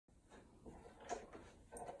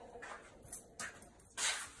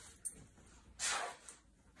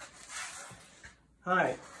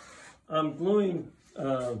Hi, I'm gluing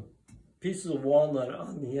pieces of walnut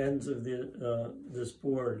on the ends of this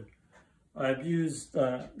board. I've used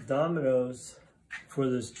dominoes for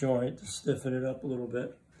this joint to stiffen it up a little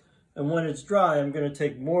bit. And when it's dry, I'm going to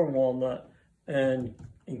take more walnut and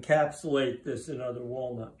encapsulate this in other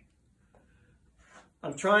walnut.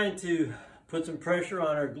 I'm trying to put some pressure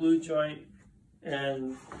on our glue joint,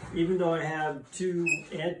 and even though I have two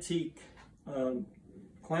antique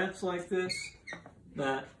clamps like this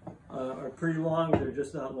that are pretty long, they're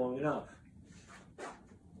just not long enough.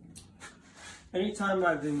 Anytime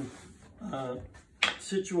I've been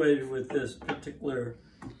situated with this particular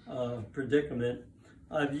predicament,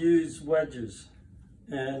 I've used wedges,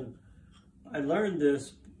 and I learned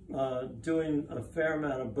this doing a fair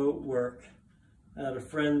amount of boat work at a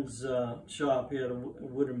friend's shop. He had a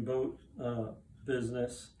wooden boat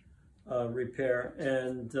business repair,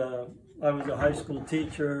 and I was a high school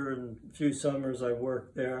teacher, and a few summers I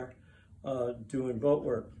worked there doing boat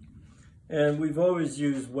work. And we've always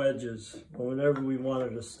used wedges whenever we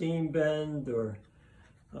wanted a steam bend or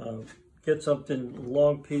get something, a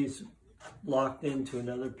long piece locked into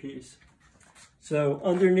another piece. So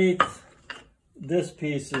underneath this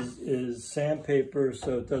piece is sandpaper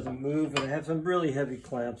so it doesn't move, and I have some really heavy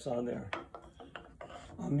clamps on there.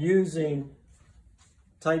 I'm using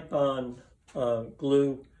Type-On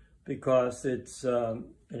glue because it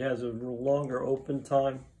has a longer open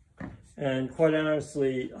time. And quite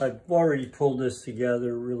honestly, I've already pulled this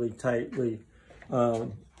together really tightly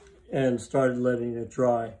and started letting it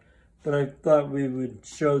dry. But I thought we would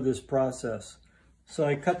show this process. So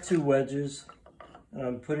I cut two wedges, and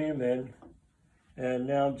I'm putting them in. And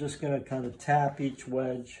now I'm just going to kind of tap each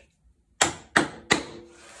wedge.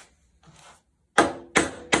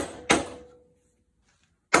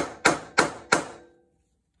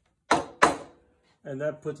 And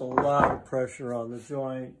that puts a lot of pressure on the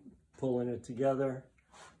joint, pulling it together.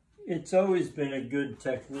 It's always been a good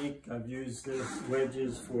technique. I've used this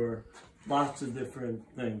wedges for lots of different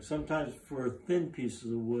things. Sometimes for thin pieces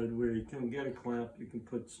of wood where you can get a clamp, you can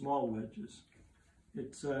put small wedges.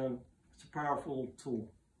 It's a powerful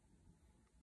tool.